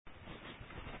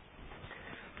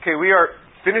Okay, we are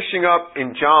finishing up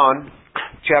in John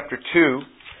chapter 2.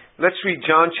 Let's read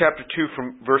John chapter 2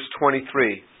 from verse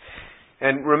 23.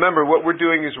 And remember, what we're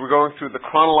doing is we're going through the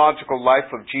chronological life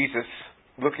of Jesus,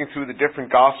 looking through the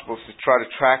different Gospels to try to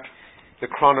track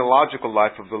the chronological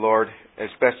life of the Lord as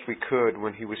best we could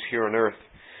when He was here on earth.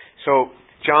 So,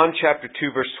 John chapter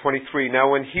 2 verse 23. Now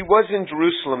when He was in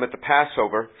Jerusalem at the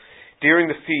Passover, during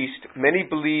the feast, many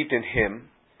believed in Him.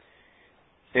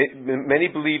 Many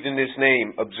believed in His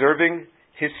name, observing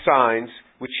His signs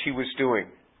which He was doing.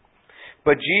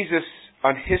 But Jesus,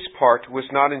 on His part, was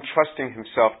not entrusting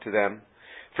Himself to them,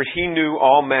 for He knew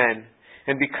all men,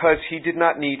 and because He did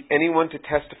not need anyone to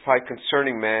testify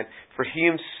concerning man, for He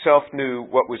Himself knew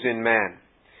what was in man.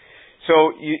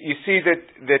 So you see that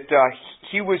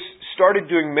He was started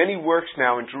doing many works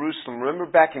now in Jerusalem. Remember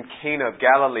back in Cana of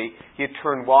Galilee, He had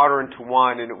turned water into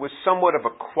wine, and it was somewhat of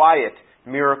a quiet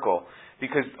miracle,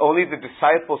 because only the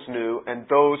disciples knew, and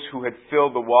those who had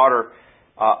filled the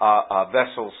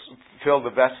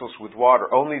vessels with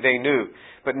water, only they knew.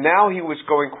 But now He was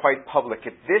going quite public.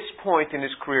 At this point in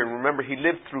His career, and remember He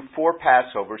lived through 4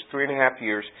 Passovers, 3.5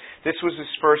 years. This was His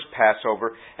first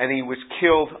Passover, and He was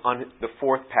killed on the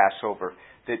 4th Passover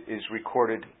that is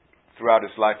recorded throughout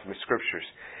His life in the Scriptures.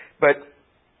 But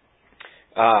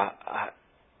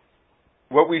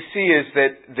what we see is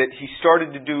that He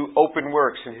started to do open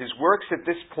works, and His works at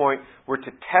this point were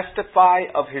to testify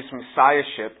of His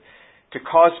Messiahship, to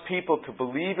cause people to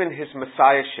believe in His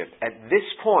Messiahship. At this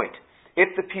point, if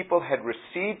the people had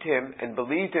received Him and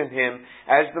believed in Him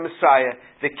as the Messiah,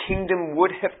 the kingdom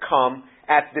would have come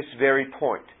at this very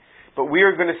point. But we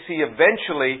are going to see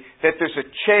eventually that there's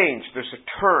a change, there's a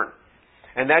turn.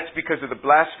 And that's because of the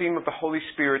blasphemy of the Holy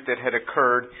Spirit that had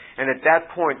occurred, and at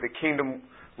that point the kingdom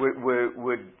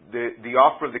the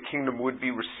offer of the kingdom would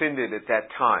be rescinded at that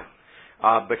time.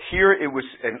 But here it was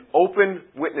an open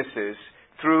witnesses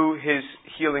through His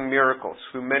healing miracles,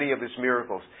 through many of His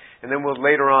miracles. And then we'll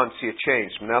later on see a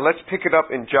change. Now let's pick it up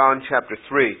in John chapter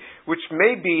 3, which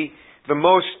may be the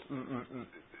most,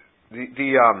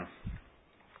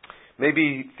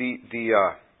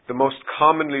 the most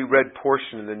commonly read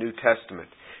portion in the New Testament.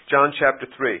 John chapter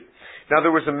 3. Now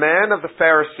there was a man of the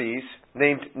Pharisees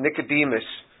named Nicodemus,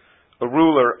 a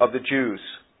ruler of the Jews.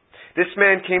 This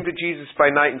man came to Jesus by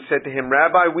night and said to Him,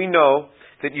 Rabbi, we know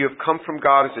that you have come from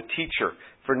God as a teacher,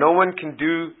 for no one can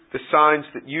do the signs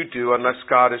that you do unless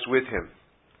God is with him.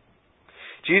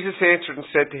 Jesus answered and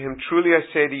said to him, Truly I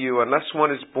say to you, unless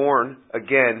one is born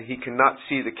again, he cannot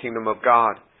see the kingdom of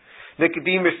God.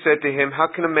 Nicodemus said to Him, How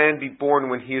can a man be born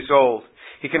when he is old?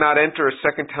 He cannot enter a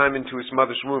second time into his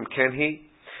mother's womb, can he?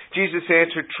 Jesus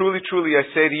answered, Truly, truly I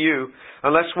say to you,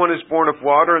 unless one is born of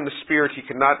water and the Spirit, he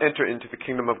cannot enter into the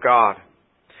kingdom of God.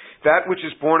 That which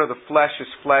is born of the flesh is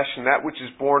flesh, and that which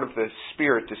is born of the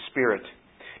Spirit is spirit.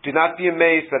 Do not be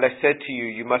amazed that I said to you,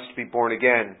 you must be born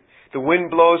again. The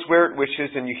wind blows where it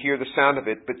wishes, and you hear the sound of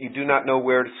it, but you do not know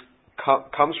where it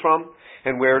comes from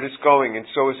and where it is going, and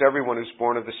so is everyone who is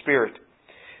born of the Spirit.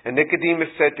 And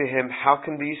Nicodemus said to Him, How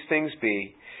can these things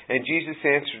be? And Jesus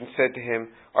answered and said to him,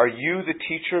 Are you the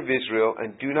teacher of Israel,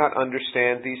 and do not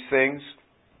understand these things?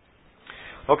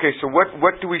 Okay, so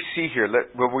what do we see here?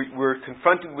 We're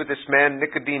confronted with this man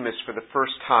Nicodemus for the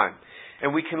first time.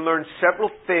 And we can learn several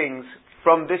things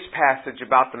from this passage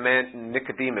about the man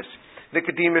Nicodemus.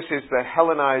 Nicodemus is the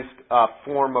Hellenized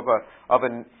form of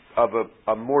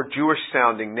a more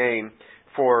Jewish-sounding name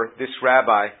for this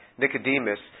rabbi,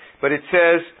 Nicodemus. But it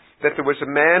says that there was a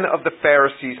man of the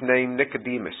Pharisees named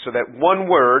Nicodemus. So that one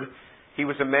word, he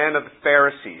was a man of the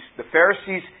Pharisees. The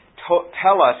Pharisees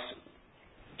tell us,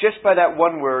 just by that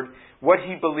one word, what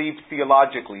he believed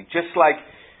theologically. Just like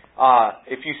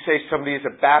if you say somebody is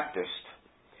a Baptist,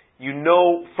 you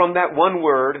know from that one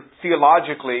word,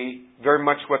 theologically, very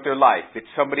much what they're like. That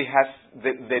somebody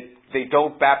that they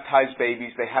don't baptize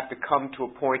babies. They have to come to a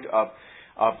point of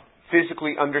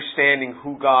physically understanding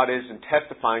who God is and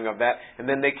testifying of that, and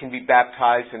then they can be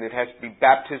baptized, and it has to be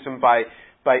baptism by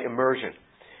immersion.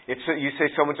 You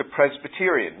say someone's a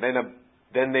Presbyterian,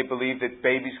 then they believe that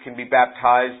babies can be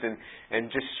baptized and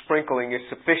just sprinkling is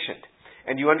sufficient.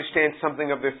 And you understand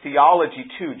something of their theology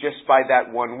too, just by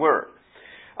that one word.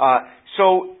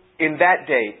 So in that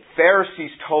day,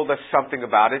 Pharisees told us something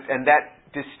about it, and that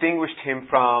distinguished him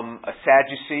from a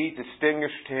Sadducee,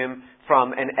 distinguished him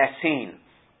from an Essene,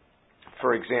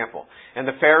 for example. And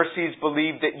the Pharisees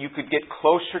believed that you could get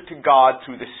closer to God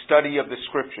through the study of the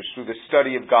Scriptures, through the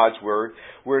study of God's Word,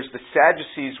 whereas the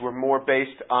Sadducees were more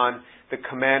based on the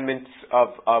commandments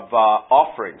of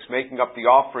offerings, making up the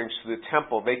offerings to the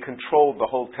temple. They controlled the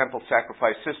whole temple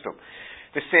sacrifice system.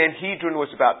 The Sanhedrin was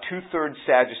about 2/3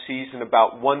 Sadducees and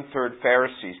about 1/3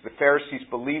 Pharisees. The Pharisees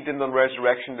believed in the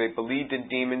resurrection, they believed in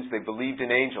demons, they believed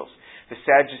in angels. The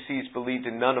Sadducees believed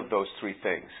in none of those three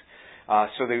things.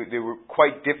 So they were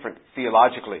quite different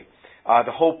theologically.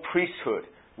 The whole priesthood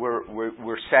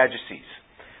were Sadducees.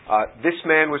 This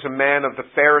man was a man of the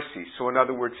Pharisees, so in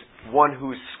other words, one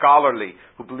who is scholarly,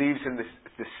 who believes in the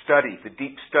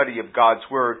deep study of God's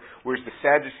Word, whereas the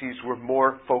Sadducees were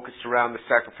more focused around the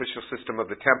sacrificial system of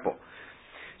the temple.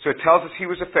 So it tells us he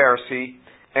was a Pharisee,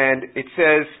 and it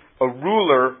says a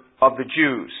ruler of the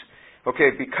Jews.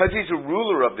 Okay, because he's a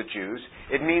ruler of the Jews,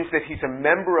 it means that he's a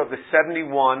member of the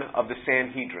 71 of the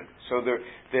Sanhedrin. So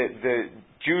the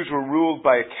Jews were ruled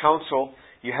by a council.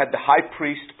 You had the high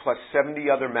priest plus 70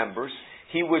 other members.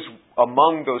 He was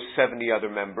among those 70 other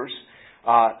members.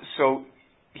 So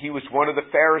he was one of the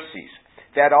Pharisees.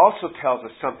 That also tells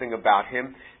us something about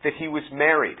him, that he was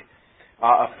married.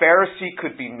 A Pharisee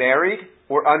could be married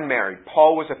or unmarried.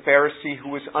 Paul was a Pharisee who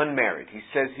was unmarried. He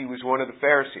says he was one of the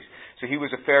Pharisees. So he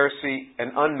was a Pharisee,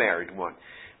 an unmarried one.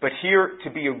 But here, to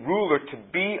be a ruler, to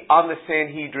be on the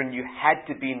Sanhedrin, you had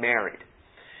to be married.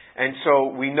 And so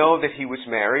we know that he was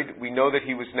married. We know that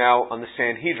he was now on the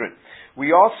Sanhedrin.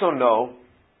 We also know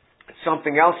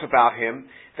something else about him,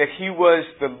 that he was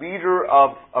the leader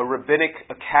of a rabbinic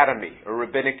academy, a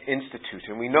rabbinic institute.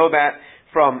 And we know that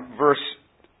from verse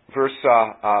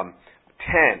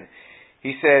 10.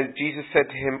 He said, Jesus said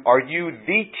to him, "Are you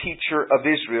the teacher of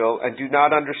Israel and do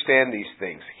not understand these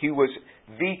things?" He was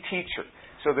the teacher.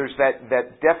 So there's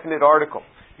that definite article.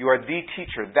 You are the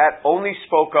teacher. That only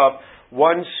spoke of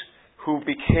ones who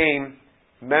became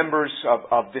members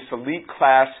of this elite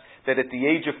class, that at the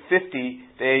age of 50,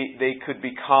 they could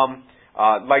become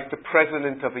like the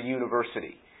president of a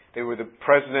university. They were the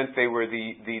president, they were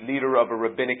the leader of a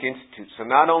rabbinic institute. So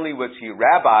not only was he a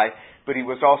rabbi, but he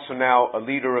was also now a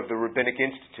leader of the rabbinic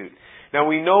institute. Now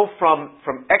we know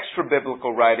from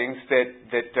extra-biblical writings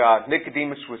that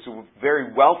Nicodemus was a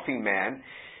very wealthy man.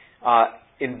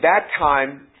 In that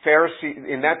time,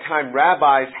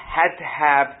 rabbis had to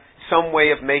have some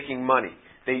way of making money.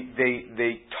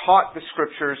 They taught the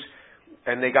scriptures,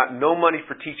 and they got no money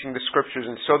for teaching the scriptures,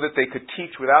 and so that they could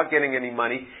teach without getting any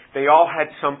money, they all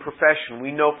had some profession.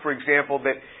 We know, for example,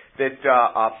 that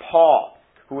Paul,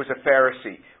 who was a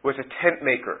Pharisee, was a tent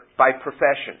maker by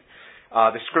profession.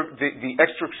 The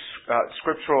extra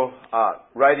scriptural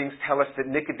writings tell us that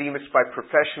Nicodemus by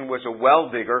profession was a well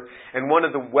digger and one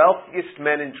of the wealthiest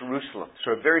men in Jerusalem,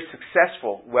 so a very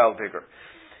successful well digger.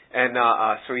 And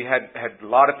so he had a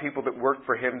lot of people that worked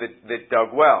for him that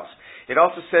dug wells. It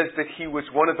also says that he was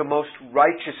one of the most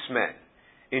righteous men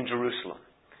in Jerusalem.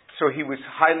 So he was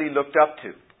highly looked up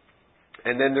to.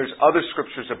 And then there's other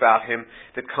scriptures about him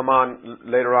that come on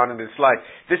later on in his life.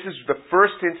 This is the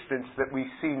first instance that we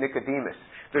see Nicodemus.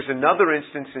 There's another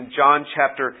instance in John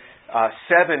chapter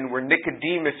 7 where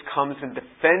Nicodemus comes and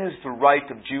defends the right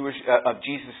of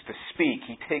Jesus to speak.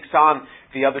 He takes on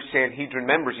the other Sanhedrin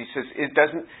members. He says,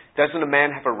 doesn't a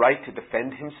man have a right to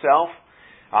defend himself?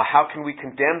 How can we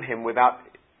condemn him without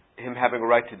him having a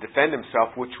right to defend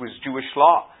himself, which was Jewish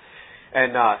law?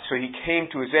 And so he came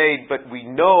to his aid, but we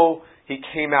know he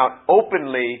came out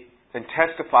openly and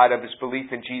testified of his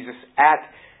belief in Jesus at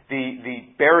the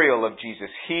burial of Jesus.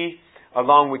 He,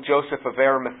 along with Joseph of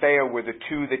Arimathea, were the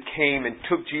two that came and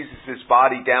took Jesus'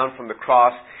 body down from the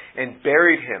cross and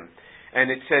buried him.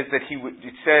 And it says that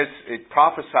it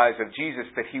prophesies of Jesus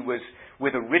that he was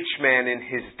with a rich man in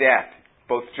his death.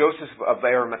 Both Joseph of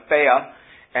Arimathea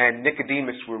and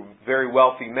Nicodemus were very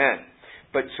wealthy men.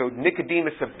 But so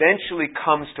Nicodemus eventually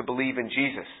comes to believe in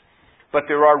Jesus. But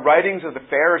there are writings of the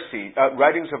Pharisees,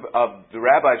 writings of the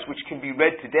rabbis, which can be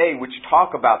read today, which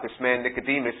talk about this man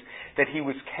Nicodemus, that he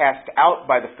was cast out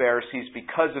by the Pharisees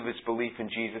because of his belief in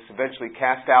Jesus, eventually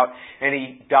cast out, and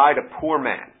he died a poor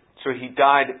man. So he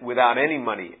died without any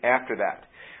money after that.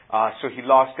 So he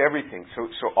lost everything.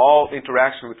 So all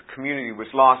interaction with the community was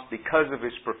lost because of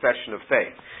his profession of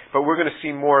faith. But we're going to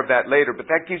see more of that later. But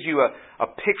that gives you a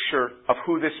picture of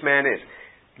who this man is.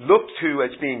 Looked to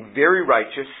as being very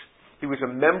righteous. He was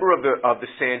a member of the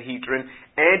Sanhedrin,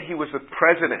 and he was the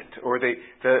president or the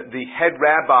head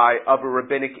rabbi of a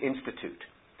rabbinic institute.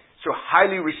 So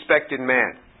highly respected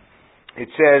man. It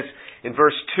says in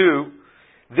verse 2,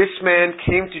 this man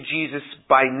came to Jesus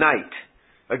by night.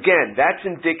 Again, that's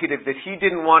indicative that he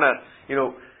didn't want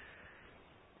to,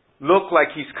 look like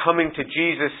he's coming to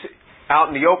Jesus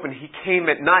out in the open. He came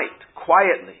at night,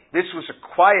 quietly. This was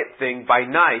a quiet thing by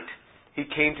night. He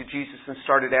came to Jesus and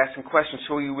started asking questions.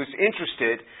 So he was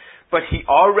interested, but he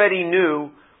already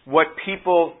knew what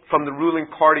people from the ruling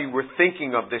party were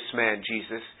thinking of this man,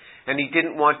 Jesus. and he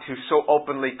didn't want to so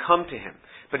openly come to him.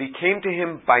 But he came to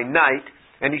him by night,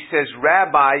 and he says,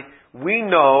 "Rabbi, we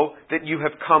know that you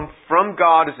have come from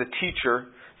God as a teacher,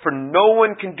 for no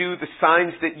one can do the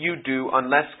signs that you do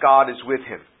unless God is with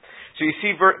him." So you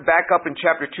see, back up in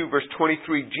chapter 2, verse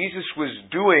 23, Jesus was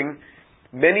doing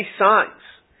many signs.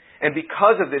 And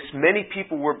because of this, many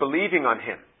people were believing on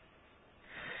him.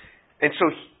 And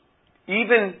so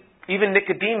even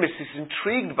Nicodemus is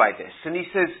intrigued by this. And he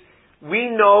says, "We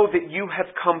know that you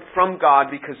have come from God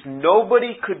because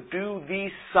nobody could do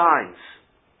these signs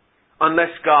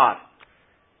unless God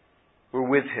were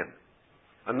with him.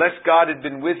 Unless God had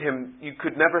been with him, you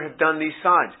could never have done these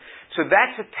signs." So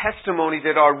that's a testimony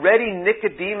that already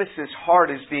Nicodemus' heart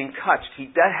is being touched.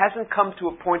 He hasn't come to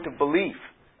a point of belief,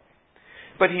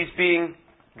 but he's being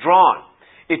drawn.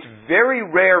 It's very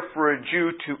rare for a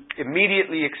Jew to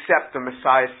immediately accept the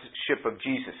messiahship of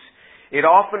Jesus. It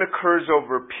often occurs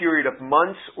over a period of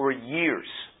months or years.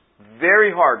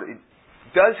 Very hard. It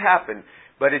does happen,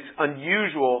 but it's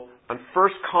unusual on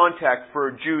first contact for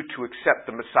a Jew to accept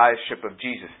the messiahship of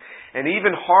Jesus. And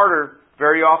even harder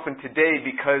very often today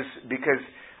because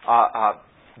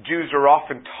Jews are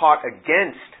often taught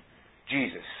against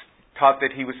Jesus. Taught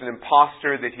that he was an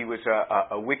imposter, that he was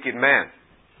a wicked man.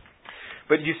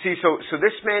 But you see, so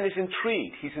this man is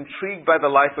intrigued. He's intrigued by the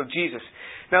life of Jesus.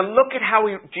 Now look at how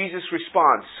Jesus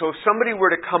responds. So if somebody were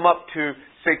to come up to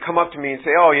me and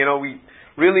say, "Oh, we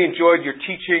really enjoyed your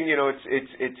teaching.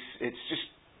 It's just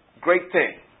a great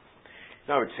thing."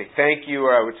 And I would say thank you,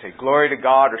 or I would say glory to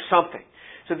God, or something.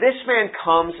 So this man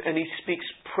comes and he speaks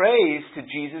praise to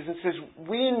Jesus and says,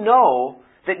 "We know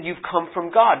that you've come from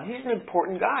God." And he's an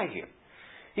important guy here.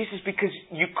 He says, because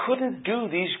you couldn't do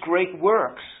these great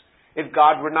works if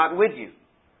God were not with you.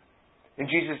 And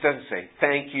Jesus doesn't say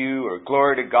thank you or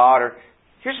glory to God.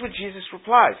 Here's what Jesus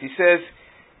replies. He says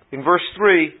in verse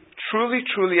 3, "Truly,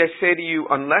 truly, I say to you,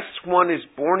 unless one is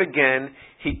born again,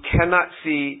 he cannot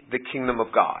see the kingdom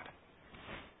of God."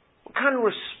 What kind of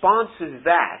response is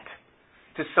that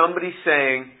to somebody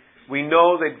saying, "We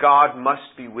know that God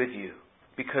must be with you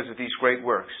because of these great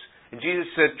works"? And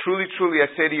Jesus said, "Truly, truly, I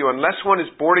say to you, unless one is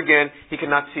born again, he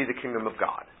cannot see the kingdom of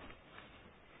God."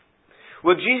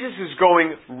 Well, Jesus is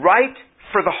going right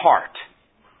for the heart.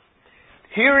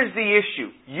 Here is the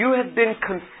issue. You have been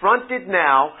confronted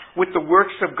now with the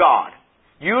works of God.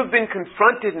 You have been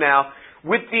confronted now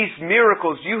with these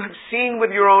miracles you have seen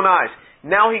with your own eyes.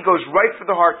 Now he goes right for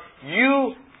the heart.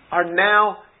 You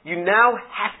now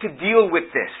have to deal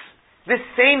with this. This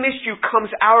same issue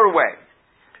comes our way.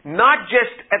 Not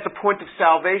just at the point of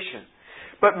salvation,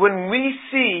 but when we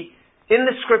see in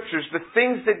the Scriptures the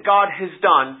things that God has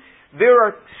done, there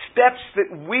are steps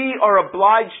that we are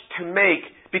obliged to make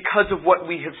because of what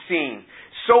we have seen.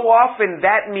 So often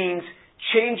that means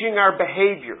changing our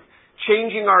behavior,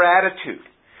 changing our attitude.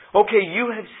 Okay,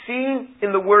 you have seen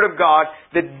in the Word of God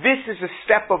that this is a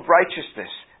step of righteousness,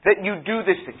 that you do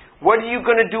this thing. What are you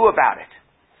going to do about it?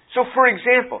 So, for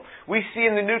example, we see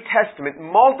in the New Testament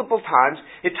multiple times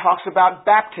it talks about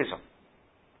baptism.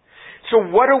 So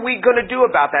what are we going to do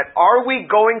about that? Are we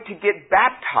going to get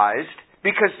baptized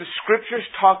because the Scriptures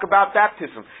talk about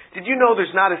baptism? Did you know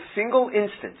there's not a single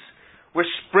instance where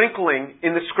sprinkling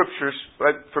in the Scriptures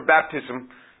for baptism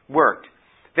worked?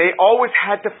 They always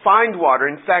had to find water.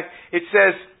 In fact, it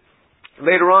says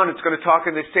later on, it's going to talk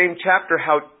in the same chapter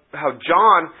how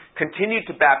John continued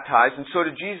to baptize, and so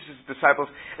did Jesus' disciples,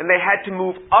 and they had to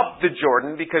move up the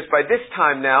Jordan because by this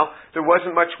time now there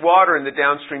wasn't much water in the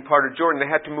downstream part of Jordan. They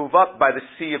had to move up by the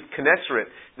Sea of Gennesaret,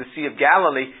 the Sea of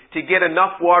Galilee, to get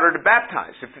enough water to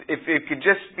baptize. If it could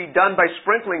just be done by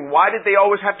sprinkling, why did they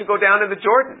always have to go down to the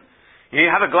Jordan? You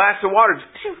have a glass of water,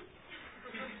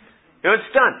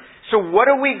 it's done. So what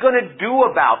are we going to do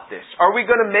about this? Are we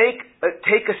going to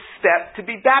take a step to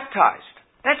be baptized?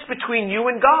 That's between you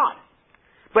and God.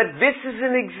 But this is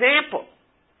an example.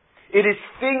 It is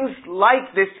things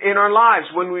like this in our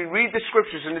lives when we read the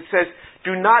Scriptures and it says,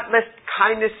 "Do not let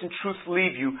kindness and truth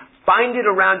leave you. Bind it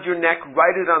around your neck,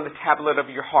 write it on the tablet of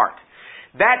your heart."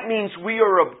 That means we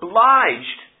are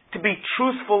obliged to be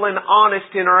truthful and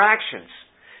honest in our actions,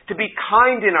 to be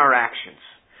kind in our actions,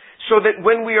 so that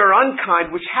when we are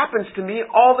unkind, which happens to me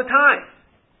all the time,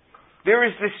 there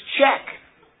is this check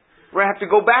where I have to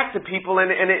go back to people and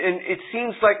it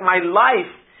seems like my life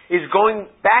is going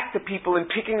back to people and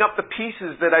picking up the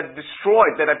pieces that I've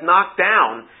destroyed, that I've knocked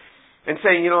down, and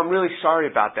saying, "I'm really sorry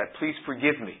about that. Please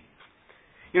forgive me."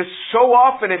 So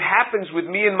often it happens with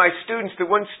me and my students that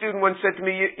one student once said to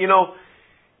me,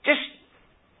 "Just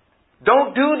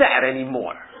don't do that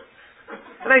anymore."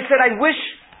 And I said, I wish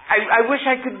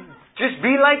I could just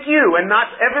be like you and not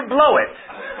ever blow it.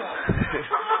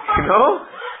 You know?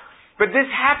 But this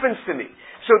happens to me.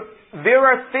 So there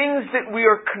are things that we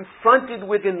are confronted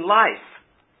with in life.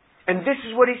 And this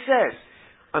is what he says.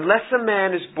 Unless a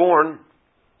man is born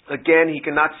again, he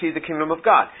cannot see the kingdom of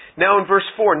God. Now in verse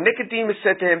 4, Nicodemus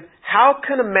said to him, how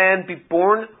can a man be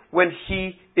born when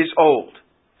he is old?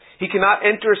 He cannot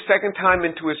enter a second time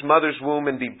into his mother's womb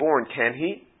and be born, can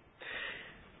he?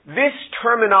 This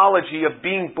terminology of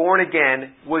being born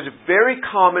again was very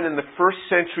common in the first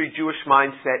century Jewish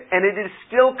mindset, and it is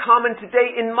still common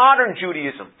today in modern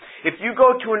Judaism. If you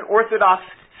go to an Orthodox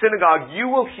synagogue, you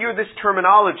will hear this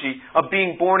terminology of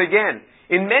being born again.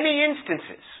 In many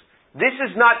instances, this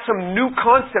is not some new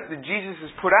concept that Jesus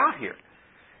has put out here.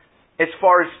 As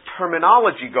far as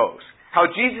terminology goes, how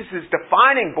Jesus is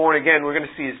defining born again, we're going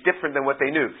to see, is different than what they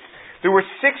knew. There were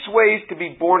 6 ways to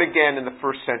be born again in the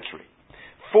first century.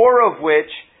 4 of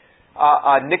which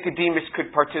Nicodemus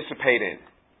could participate in.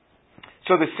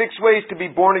 So the 6 ways to be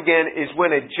born again is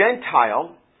when a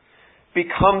Gentile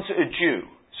becomes a Jew.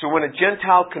 So when a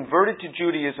Gentile converted to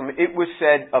Judaism, it was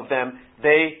said of them,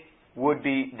 they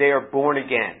are born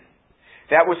again.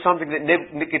 That was something that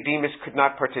Nicodemus could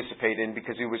not participate in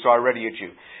because he was already a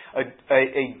Jew.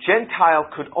 A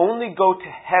Gentile could only go to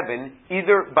heaven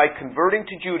either by converting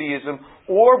to Judaism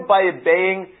or by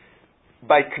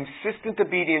consistent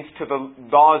obedience to the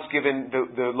laws given,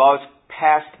 the laws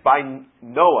passed by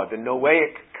Noah, the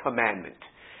Noahic commandment.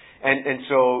 And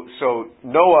so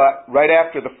Noah, right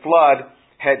after the flood,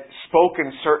 had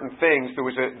spoken certain things.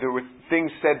 There were things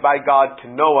said by God to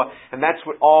Noah, and that's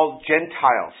what all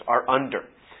Gentiles are under.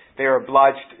 They are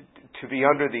obliged to be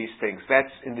under these things.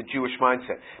 That's in the Jewish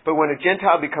mindset. But when a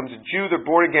Gentile becomes a Jew, they're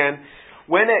born again.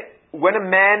 When a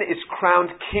man is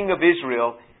crowned king of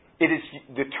Israel,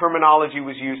 the terminology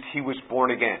was used, he was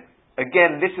born again.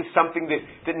 Again, this is something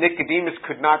that Nicodemus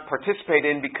could not participate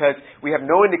in because we have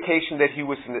no indication that he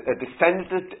was a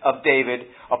descendant of David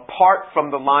apart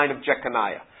from the line of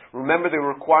Jeconiah. Remember, the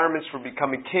requirements for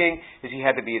becoming king is he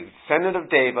had to be a descendant of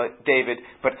David,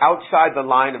 but outside the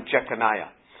line of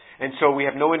Jeconiah. And so we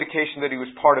have no indication that he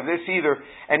was part of this either.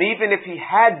 And even if he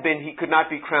had been, he could not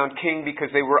be crowned king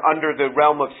because they were under the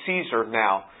realm of Caesar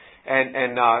now.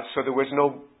 And so there was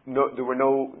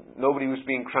nobody was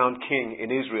being crowned king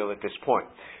in Israel at this point.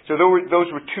 So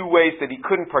those were 2 ways that he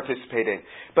couldn't participate in.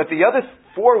 But the other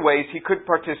 4 ways he could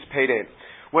participate in.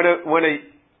 When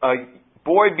a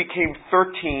boy became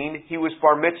 13, he was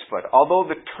bar mitzvahed. Although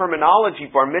the terminology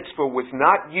bar mitzvah was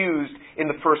not used in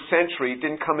the first century, it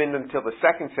didn't come in until the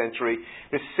second century,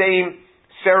 the same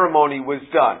ceremony was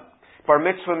done. Bar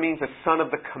mitzvah means a son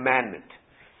of the commandment.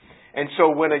 And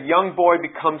so when a young boy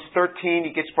becomes 13,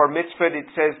 he gets bar mitzvahed, it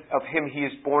says of him he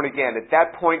is born again. At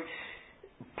that point,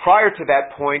 prior to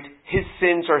that point, his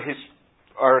sins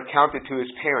are accounted to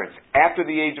his parents. After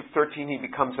the age of 13, he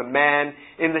becomes a man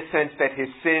in the sense that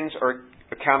his sins are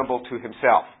accountable to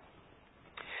himself.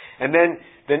 And then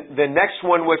the next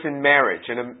one was in marriage.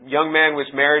 And a young man was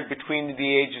married between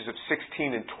the ages of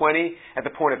 16 and 20. At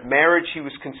the point of marriage, he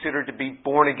was considered to be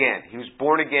born again. He was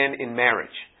born again in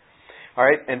marriage. All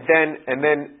right, and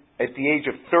then at the age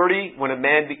of 30,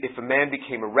 if a man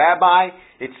became a rabbi,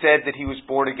 it said that he was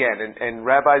born again. And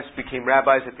rabbis became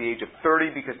rabbis at the age of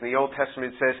 30 because in the Old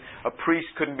Testament it says a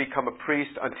priest couldn't become a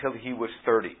priest until he was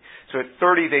 30. So at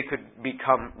 30 they could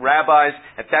become rabbis.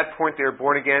 At that point they were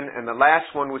born again. And the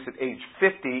last one was at age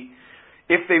 50.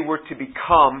 If they were to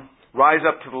rise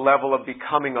up to the level of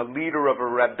becoming a leader of a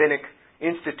rabbinic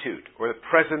institute or the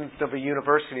president of a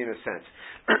university in a sense.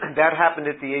 That happened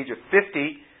at the age of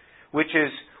 50, which is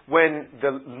when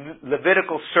the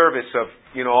Levitical service of,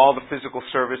 all the physical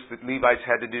service that Levites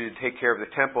had to do to take care of the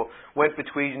temple went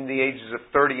between the ages of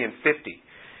 30 and 50.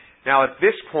 Now at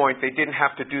this point, they didn't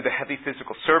have to do the heavy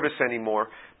physical service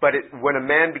anymore, but when a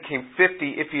man became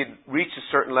 50, if he had reached a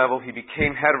certain level, he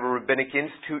became head of a rabbinic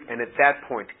institute, and at that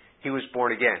point, he was born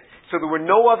again. So there were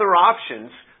no other options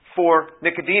for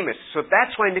Nicodemus. So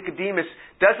that's why Nicodemus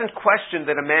doesn't question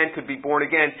that a man could be born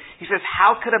again. He says,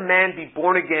 how could a man be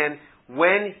born again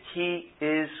when he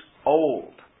is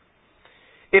old?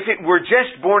 If it were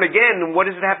just born again, then what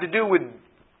does it have to do with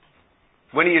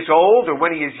when he is old or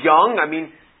when he is young? I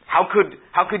mean, how could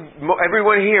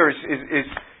everyone here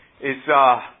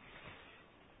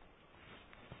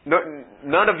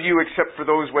none of you except for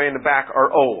those way in the back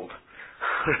are old.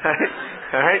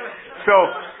 All right?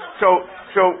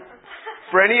 So,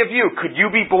 for any of you, could you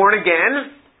be born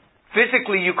again?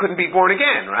 Physically, you couldn't be born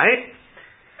again, right?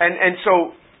 And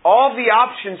so, all the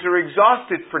options are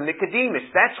exhausted for Nicodemus.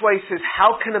 That's why he says,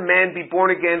 how can a man be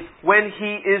born again when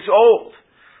he is old?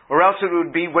 Or else it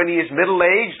would be when he is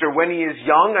middle-aged or when he is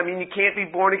young. I mean, you can't be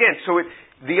born again. So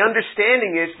the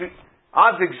understanding is that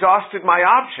I've exhausted my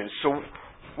options. So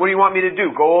what do you want me to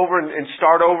do? Go over and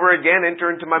start over again,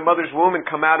 enter into my mother's womb and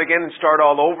come out again and start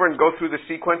all over and go through the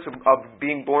sequence of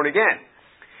being born again.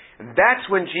 And that's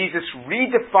when Jesus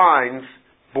redefines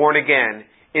born again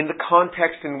in the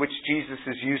context in which Jesus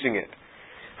is using it.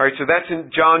 All right, so that's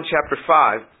in John chapter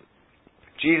 5.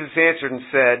 Jesus answered and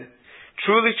said,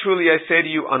 "Truly, truly, I say to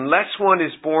you, unless one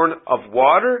is born of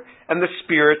water and the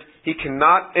Spirit, he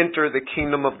cannot enter the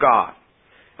kingdom of God."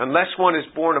 Unless one is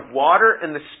born of water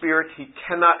and the Spirit, he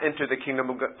cannot enter the kingdom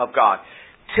of God.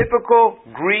 Typical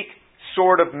Greek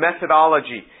sort of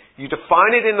methodology. You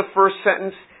define it in the first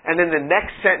sentence, and in the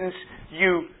next sentence,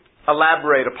 you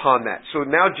elaborate upon that. So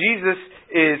now Jesus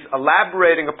is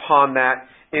elaborating upon that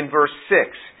in verse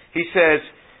 6. He says,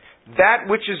 "That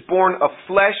which is born of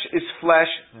flesh is flesh,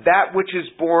 that which is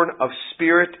born of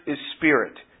spirit is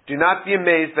spirit. Do not be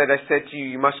amazed that I said to you,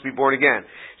 you must be born again."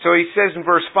 So he says in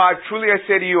verse 5, "Truly I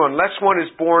say to you, unless one is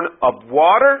born of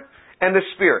water and the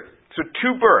Spirit." So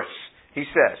 2 births, he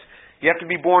says. You have to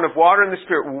be born of water and the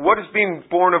Spirit. Well, what does being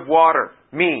born of water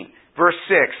mean? Verse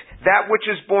 6, "That which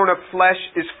is born of flesh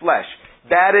is flesh."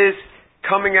 That is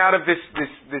coming out of this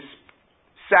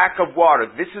sack of water.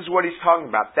 This is what he's talking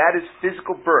about. That is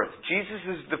physical birth. Jesus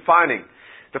is defining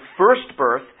the first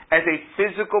birth as a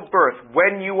physical birth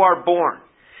when you are born.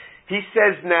 He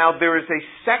says now there is a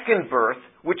second birth,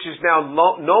 which is now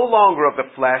no longer of the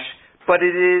flesh, but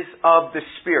it is of the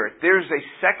Spirit. There is a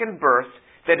second birth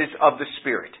that is of the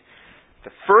Spirit.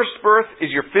 The first birth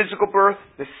is your physical birth.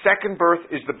 The second birth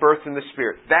is the birth in the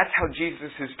Spirit. That's how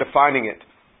Jesus is defining it.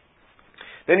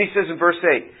 Then he says in verse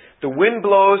 8, "The wind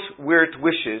blows where it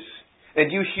wishes,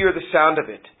 and you hear the sound of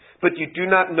it, but you do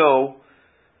not know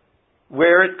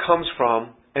where it comes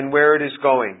from and where it is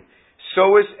going.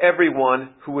 So is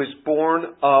everyone who is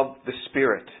born of the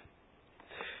Spirit."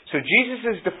 So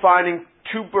Jesus is defining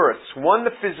 2 births. One,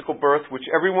 the physical birth, which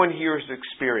everyone here has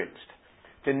experienced.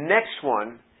 The next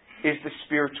one is the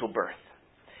spiritual birth.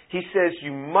 He says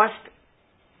you must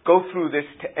go through this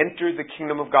to enter the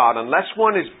kingdom of God. Unless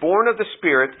one is born of the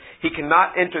Spirit, he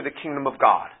cannot enter the kingdom of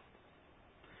God.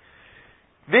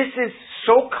 This is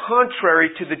so contrary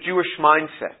to the Jewish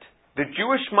mindset. The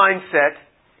Jewish mindset,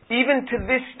 even to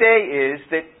this day, is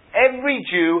that every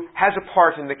Jew has a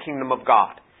part in the kingdom of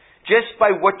God, just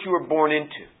by what you are born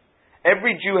into.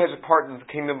 Every Jew has a part in the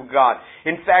kingdom of God.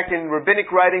 In fact, in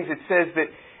rabbinic writings it says that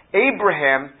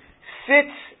Abraham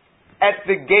sits at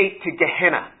the gate to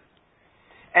Gehenna.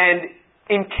 And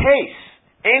in case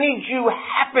any Jew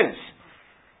happens,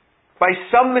 by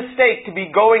some mistake, to be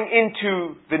going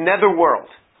into the netherworld,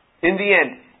 in the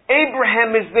end,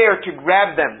 Abraham is there to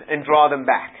grab them and draw them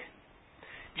back.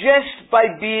 Just by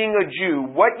being a Jew,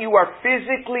 what you are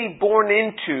physically born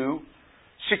into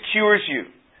secures you.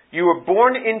 You are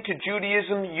born into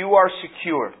Judaism, you are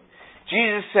secure.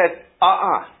 Jesus said,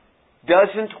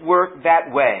 doesn't work that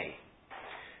way.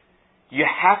 You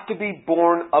have to be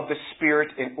born of the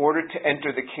Spirit in order to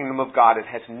enter the kingdom of God. It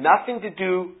has nothing to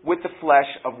do with the flesh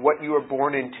of what you are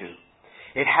born into.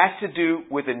 It has to do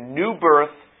with a new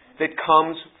birth that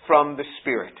comes from the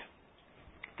Spirit.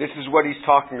 This is what he's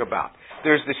talking about.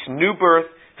 There's this new birth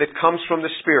that comes from the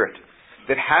Spirit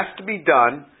that has to be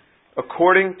done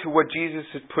according to what Jesus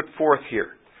had put forth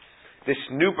here. This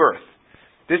new birth.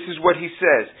 This is what he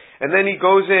says. And then he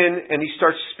goes in and he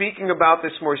starts speaking about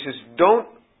this more. He says,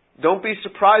 don't be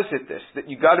surprised at this, that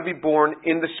you've got to be born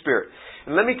in the Spirit.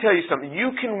 And let me tell you something.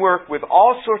 You can work with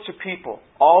all sorts of people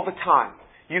all the time.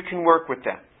 You can work with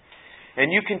them.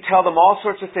 And you can tell them all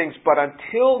sorts of things, but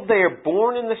until they are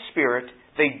born in the Spirit,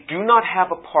 they do not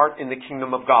have a part in the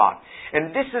kingdom of God. And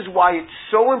this is why it's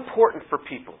so important for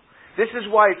people. This is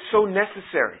why it's so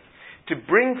necessary to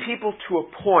bring people to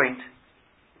a point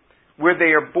where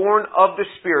they are born of the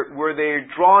Spirit, where they are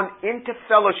drawn into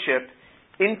fellowship,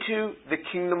 into the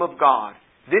kingdom of God.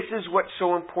 This is what's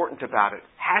so important about it.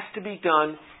 It has to be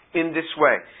done in this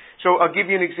way. So I'll give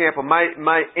you an example. My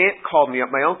aunt called me up.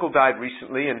 My uncle died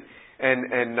recently, and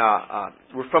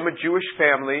we're from a Jewish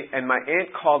family, and my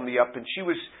aunt called me up, and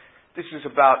this was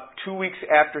about 2 weeks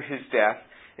after his death,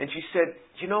 and she said,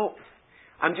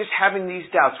 I'm just having these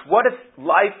doubts. What if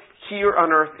life here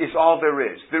on earth is all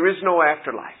there is? There is no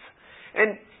afterlife.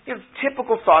 And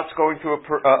typical thoughts going through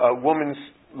a woman's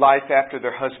life after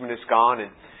their husband is gone.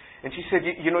 And she said,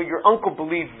 your uncle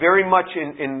believed very much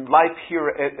in life here,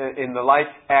 in the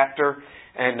life after,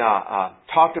 and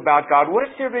talked about God. What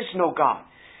if there is no God?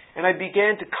 And I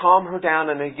began to calm her down,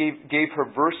 and I gave her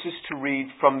verses to read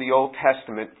from the Old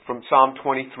Testament, from Psalm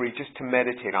 23, just to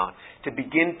meditate on, to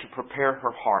begin to prepare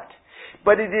her heart.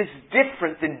 But it is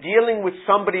different than dealing with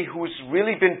somebody who's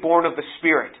really been born of the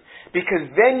Spirit. Because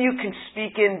then you can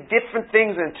speak in different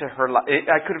things into her life.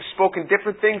 I could have spoken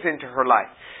different things into her life.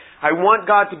 I want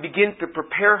God to begin to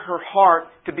prepare her heart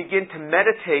to begin to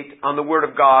meditate on the Word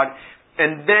of God,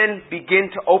 and then begin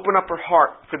to open up her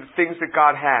heart for the things that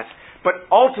God has. But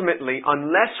ultimately,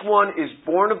 unless one is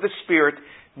born of the Spirit,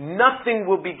 nothing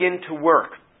will begin to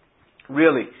work.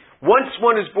 Really. Once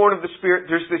one is born of the Spirit,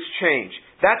 there's this change.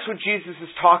 That's what Jesus is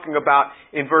talking about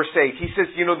in verse 8. He says,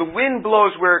 the wind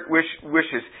blows where it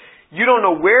wishes. You don't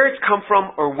know where it's come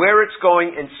from or where it's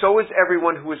going, and so is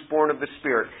everyone who is born of the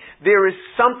Spirit. There is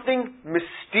something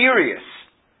mysterious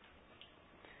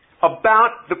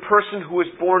about the person who is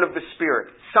born of the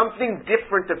Spirit. Something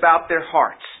different about their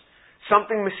hearts.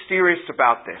 Something mysterious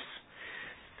about this.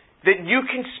 That you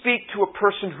can speak to a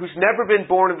person who's never been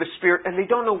born of the Spirit and they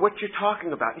don't know what you're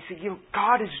talking about. You say,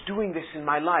 God is doing this in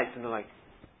my life. And they're like,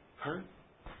 huh?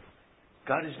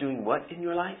 God is doing what in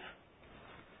your life?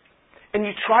 And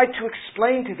you try to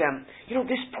explain to them,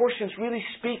 this portion's really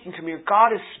speaking to me, or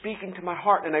God is speaking to my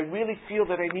heart, and I really feel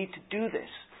that I need to do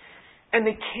this. And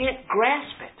they can't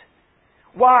grasp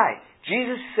it. Why?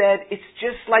 Jesus said it's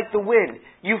just like the wind.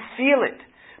 You feel it,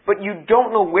 but you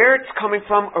don't know where it's coming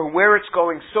from or where it's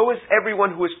going. So is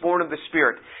everyone who is born of the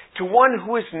Spirit. To one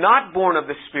who is not born of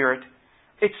the Spirit,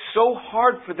 it's so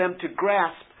hard for them to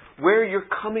grasp where you're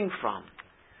coming from.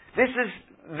 This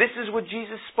is what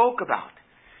Jesus spoke about.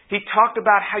 He talked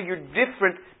about how you're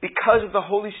different because of the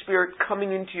Holy Spirit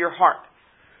coming into your heart.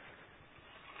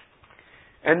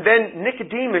 And then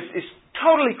Nicodemus is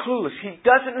totally clueless. He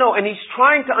doesn't know, and he's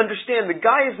trying to understand. The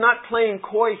guy is not playing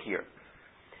coy here.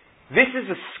 This is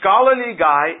a scholarly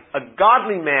guy, a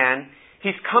godly man.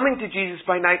 He's coming to Jesus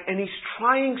by night, and he's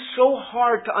trying so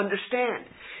hard to understand.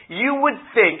 You would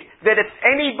think that if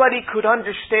anybody could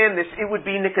understand this, it would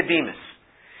be Nicodemus.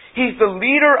 He's the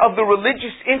leader of the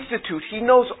religious institute. He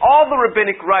knows all the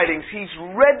rabbinic writings. He's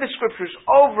read the Scriptures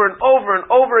over and over and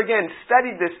over again,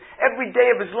 studied this every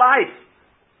day of his life.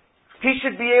 He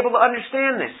should be able to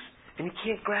understand this, and he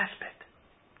can't grasp it.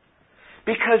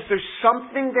 Because there's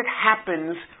something that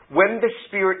happens when the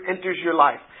Spirit enters your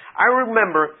life. I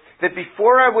remember that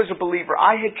before I was a believer,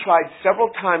 I had tried several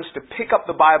times to pick up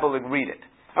the Bible and read it.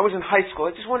 I was in high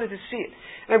school. I just wanted to see it.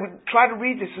 And I would try to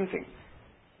read this and think,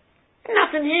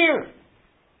 nothing here.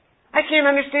 I can't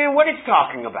understand what it's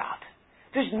talking about.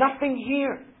 There's nothing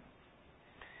here.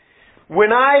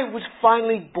 When I was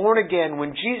finally born again,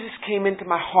 when Jesus came into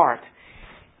my heart,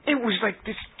 it was like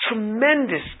this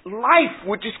tremendous life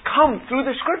would just come through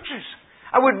the Scriptures.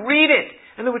 I would read it,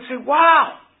 and I would say,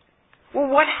 wow, well,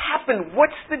 what happened?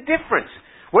 What's the difference?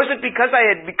 Was it because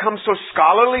I had become so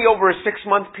scholarly over a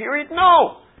 6-month period?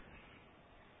 No.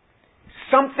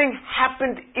 Something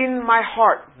happened in my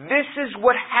heart. This is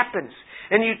what happens.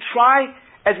 And you try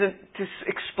to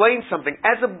explain something.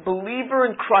 As a believer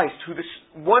in Christ,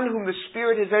 one whom the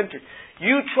Spirit has entered,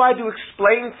 you try to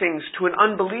explain things to an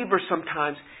unbeliever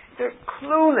sometimes. They're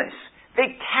clueless.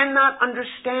 They cannot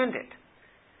understand it.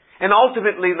 And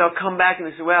ultimately they'll come back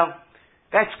and they say, well,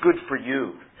 that's good for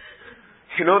you.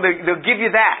 They'll give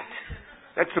you that.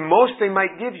 That's the most they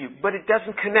might give you, but it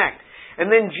doesn't connect. And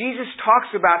then Jesus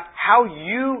talks about how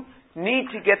you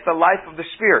need to get the life of the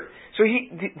Spirit. So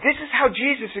this is how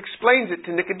Jesus explains it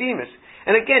to Nicodemus.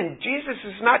 And again, Jesus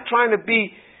is not trying to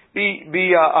be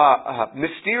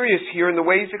mysterious here in the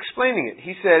way he's explaining it.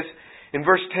 He says in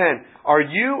verse 10, are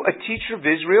you a teacher of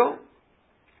Israel,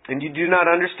 and you do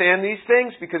not understand these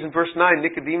things? Because in verse 9,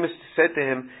 Nicodemus said to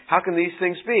him, how can these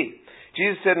things be?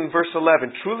 Jesus said in verse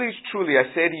 11, truly, truly, I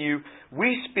say to you,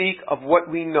 we speak of what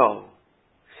we know,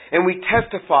 and we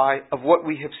testify of what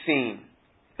we have seen,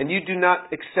 and you do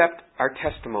not accept our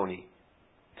testimony.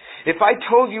 If I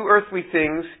told you earthly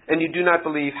things, and you do not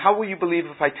believe, how will you believe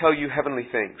if I tell you heavenly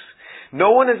things?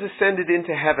 No one has ascended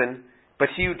into heaven, but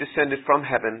he who descended from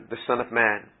heaven, the Son of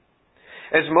Man.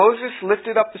 As Moses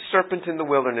lifted up the serpent in the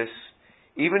wilderness,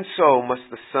 even so must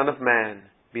the Son of Man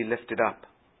be lifted up,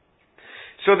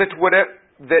 so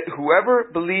that whoever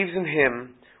believes in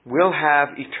him will have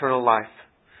eternal life.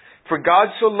 For God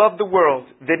so loved the world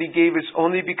that he gave his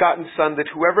only begotten Son, that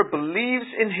whoever believes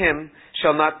in him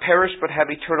shall not perish but have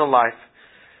eternal life.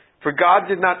 For God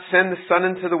did not send the Son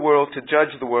into the world to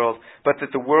judge the world, but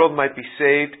that the world might be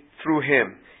saved through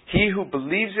him. He who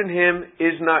believes in him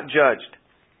is not judged.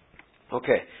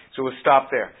 Okay, so we'll stop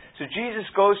there. So Jesus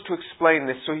goes to explain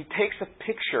this. So he takes a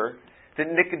picture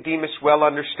that Nicodemus well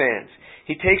understands.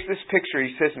 He takes this picture,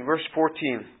 he says in verse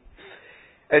 14,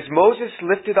 As Moses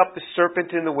lifted up the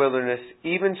serpent in the wilderness,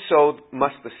 even so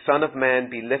must the Son of Man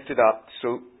be lifted up,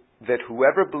 so that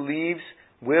whoever believes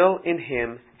will in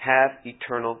him have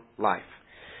eternal life.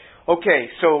 Okay,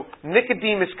 so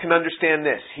Nicodemus can understand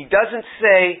this. He doesn't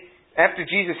say, after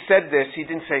Jesus said this, he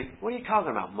didn't say, what are you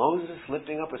talking about? Moses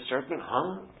lifting up a serpent?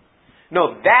 Huh?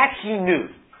 No, that he knew.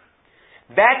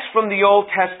 That's from the Old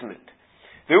Testament.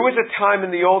 There was a time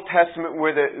in the Old Testament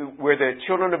where the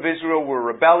children of Israel were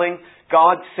rebelling.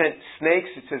 God sent snakes.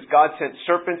 It says God sent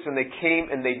serpents, and they came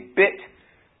and they bit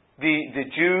the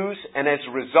Jews, and as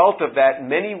a result of that,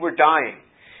 many were dying.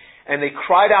 And they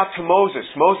cried out to Moses,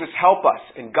 Moses, help us.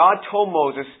 And God told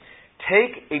Moses,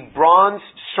 take a bronze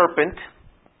serpent,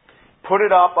 put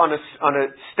it up on a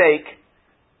stake,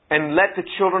 and let the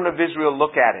children of Israel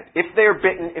look at it. If they are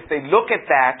bitten, if they look at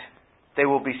that, they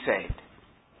will be saved.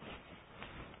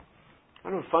 I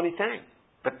know, a funny thing,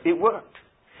 but it worked.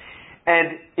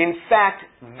 And in fact,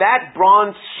 that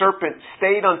bronze serpent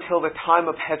stayed until the time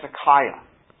of Hezekiah.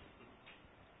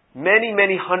 Many,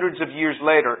 many hundreds of years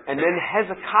later, and then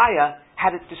Hezekiah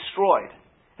had it destroyed.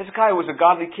 Hezekiah was a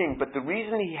godly king, but the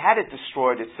reason he had it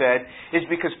destroyed, it said, is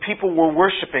because people were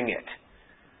worshiping it.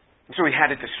 And so he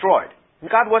had it destroyed. And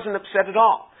God wasn't upset at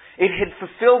all. It had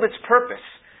fulfilled its purpose.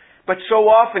 But so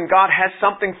often God has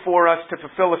something for us to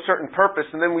fulfill a certain purpose,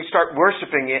 and then we start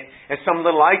worshiping it as some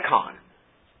little icon.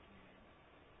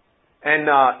 And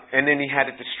then he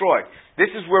had it destroyed. This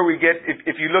is where we get,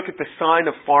 if you look at the sign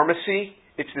of pharmacy,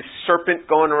 it's this serpent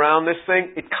going around this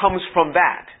thing. It comes from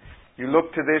that. You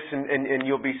look to this and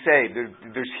you'll be saved.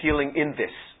 There's healing in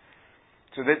this.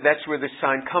 So that's where this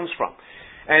sign comes from.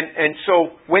 And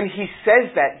so when he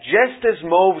says that, just as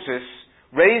Moses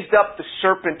raised up the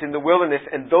serpent in the wilderness,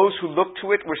 and those who looked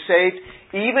to it were saved,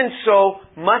 even so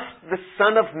must the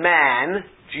Son of Man,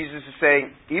 Jesus is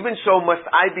saying, even so must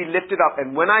I be lifted up.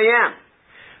 And when I am,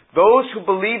 those who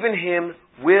believe in him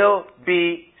will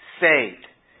be saved.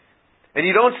 And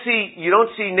you don't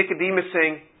see Nicodemus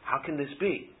saying, how can this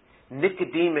be?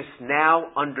 Nicodemus now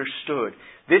understood.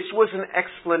 This was an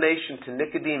explanation to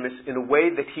Nicodemus in a way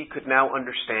that he could now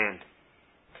understand.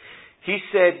 He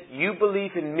said, you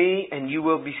believe in me and you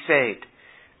will be saved.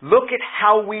 Look at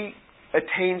how we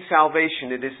attain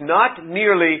salvation. It is not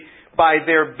merely by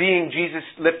there being Jesus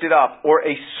lifted up or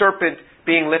a serpent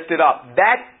being lifted up.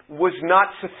 That was not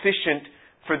sufficient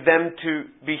for them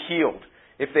to be healed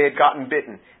if they had gotten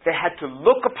bitten. They had to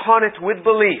look upon it with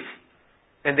belief,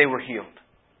 and they were healed.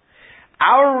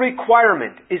 Our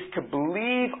requirement is to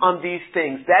believe on these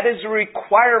things. That is a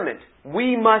requirement.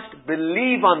 We must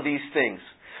believe on these things.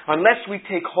 Unless we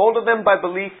take hold of them by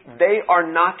belief, they are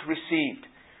not received.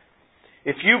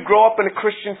 If you grow up in a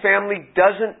Christian family,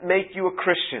 doesn't make you a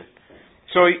Christian.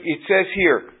 So it says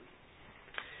here,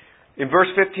 in verse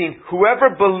 15,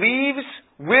 whoever believes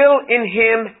will in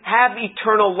him have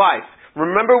eternal life.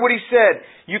 Remember what he said.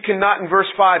 You cannot, in verse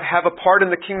 5, have a part in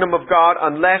the kingdom of God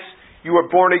unless you are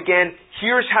born again.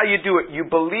 Here's how you do it. You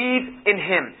believe in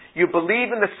him. You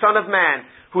believe in the Son of Man,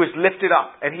 who is lifted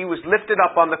up, and he was lifted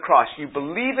up on the cross. You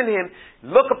believe in him,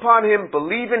 look upon him,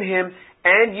 believe in him,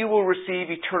 and you will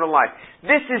receive eternal life.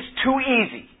 This is too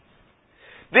easy.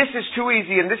 This is too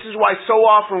easy, and this is why so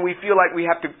often we feel like we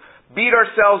have to beat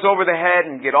ourselves over the head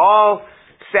and get all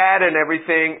sad and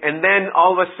everything, and then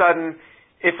all of a sudden,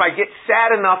 if I get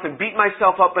sad enough and beat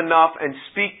myself up enough and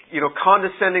speak,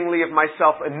 condescendingly of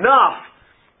myself enough,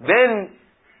 then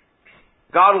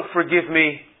God will forgive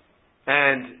me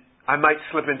and I might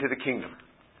slip into the kingdom.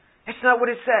 That's not what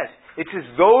it says. It says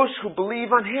those who believe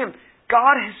on him.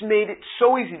 God has made it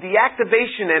so easy. The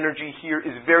activation energy here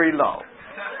is very low.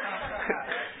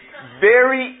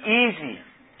 Very easy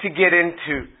to get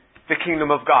into the kingdom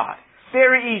of God.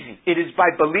 Very easy. It is by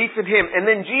belief in him. And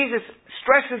then Jesus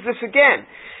stresses this again.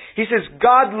 He says,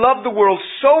 God loved the world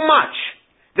so much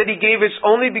that he gave his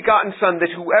only begotten Son,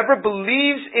 that whoever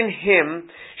believes in him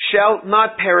shall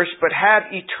not perish but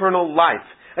have eternal life.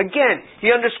 Again,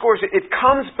 he underscores it. It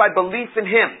comes by belief in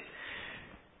him.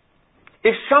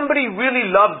 If somebody really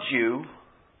loved you,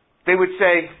 they would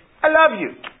say, I love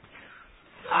you.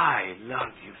 I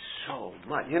love you so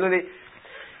much.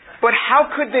 But how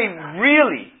could they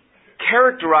really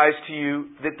characterize to you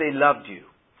that they loved you?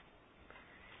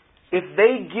 If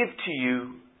they give to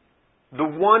you the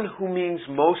one who means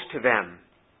most to them,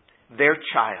 their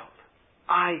child.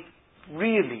 I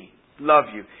really love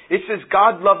you. It says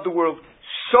God loved the world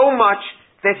so much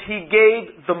that he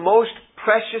gave the most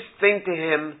precious thing to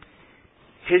him,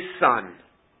 his Son.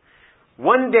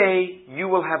 One day you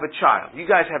will have a child. You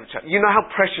guys have a child. You know how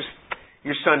precious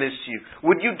your son is to you.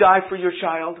 Would you die for your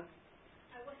child?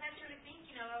 I was actually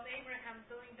thinking about Abraham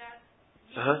doing that.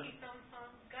 His own son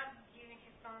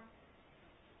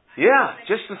Yeah,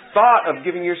 just the thought of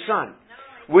giving your son.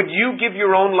 Would you give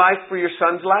your own life for your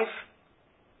son's life?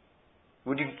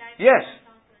 Would you? Yes.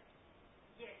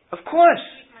 Of course.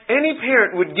 Any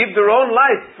parent would give their own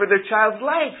life for their child's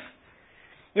life.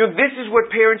 You know, this is what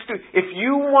parents do. If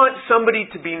you want somebody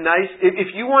to be nice, if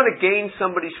you want to gain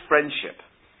somebody's friendship,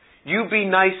 you be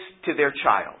nice to their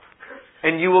child,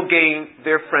 and you will gain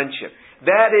their friendship.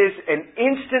 That is an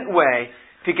instant way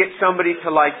to get somebody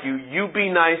to like you. You be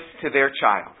nice to their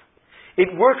child. It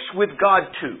works with God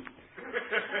too.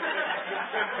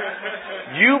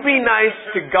 You be nice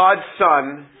to God's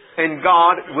Son, and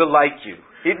God will like you.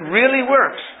 It really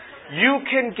works. You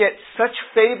can get such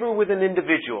favor with an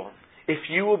individual if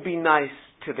you will be nice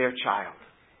to their child.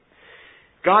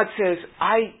 God says,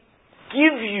 I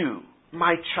give you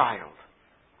my child.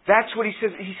 That's what He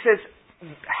says. He says,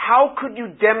 how could you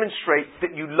demonstrate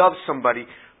that you love somebody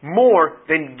more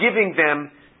than giving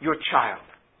them your child?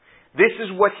 This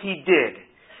is what He did.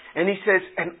 And He says,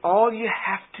 and all you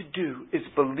have to do is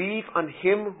believe on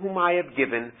Him whom I have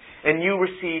given, and you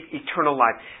receive eternal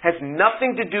life. Has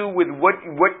nothing to do with what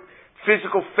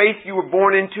physical faith you were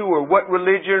born into, or what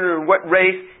religion, or what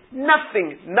race.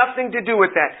 Nothing to do with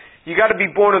that. You got to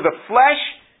be born of the flesh,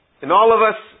 and all of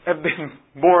us have been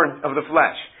born of the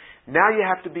flesh. Now you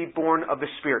have to be born of the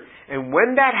Spirit. And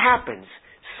when that happens,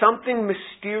 something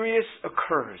mysterious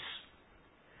occurs.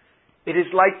 It is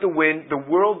like the wind. The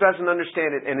world doesn't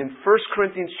understand it. And in 1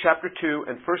 Corinthians chapter 2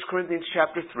 and 1 Corinthians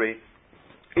chapter 3,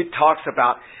 it talks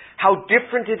about how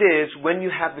different it is when you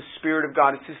have the Spirit of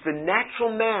God. It says the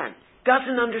natural man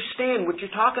doesn't understand what you're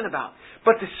talking about,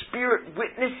 but the Spirit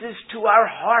witnesses to our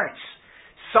hearts.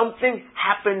 Something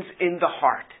happens in the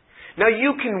heart. Now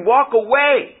you can walk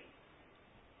away.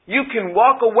 You can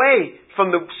walk away from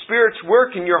the Spirit's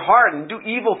work in your heart and do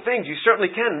evil things. You certainly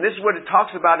can. And this is what it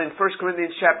talks about in 1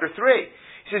 Corinthians chapter 3.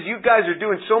 He says, you guys are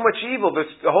doing so much evil,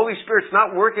 the Holy Spirit's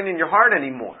not working in your heart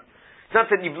anymore. It's not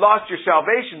that you've lost your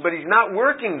salvation, but He's not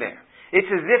working there. It's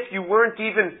as if you weren't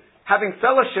even having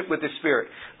fellowship with the Spirit.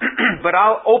 But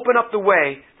I'll open up the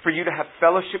way for you to have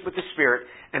fellowship with the Spirit,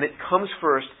 and it comes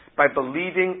first by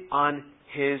believing on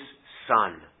His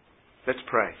Son. Let's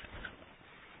pray.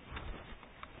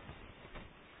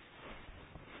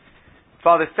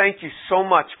 Father, thank you so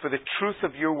much for the truth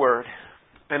of your word.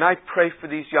 And I pray for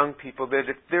these young people that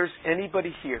if there's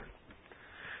anybody here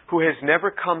who has never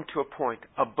come to a point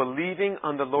of believing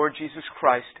on the Lord Jesus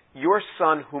Christ, your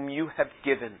Son whom you have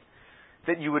given,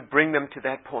 that you would bring them to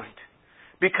that point.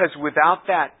 Because without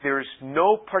that, there is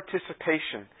no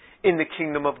participation in the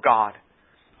kingdom of God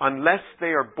unless they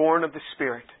are born of the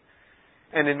Spirit.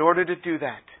 And in order to do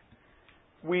that,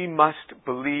 we must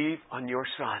believe on your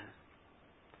Son.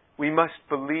 We must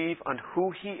believe on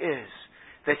who He is,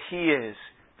 that He is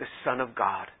the Son of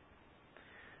God.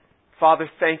 Father,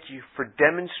 thank you for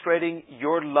demonstrating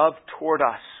your love toward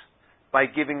us by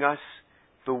giving us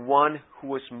the one who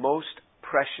was most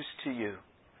precious to you,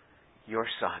 your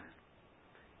Son.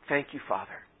 Thank you, Father.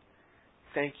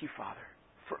 Thank you, Father,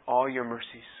 for all your mercies.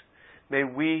 May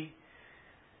we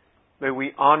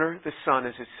honor the Son,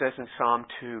 as it says in Psalm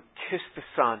 2. Kiss the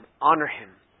Son. Honor Him.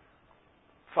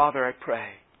 Father, I pray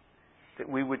that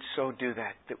we would so do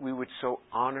that we would so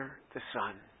honor the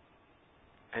Son,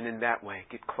 and in that way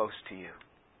get close to you.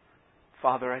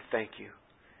 Father, I thank you.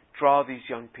 Draw these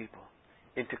young people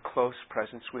into close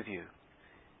presence with you.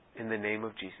 In the name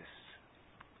of Jesus.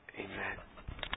 Amen.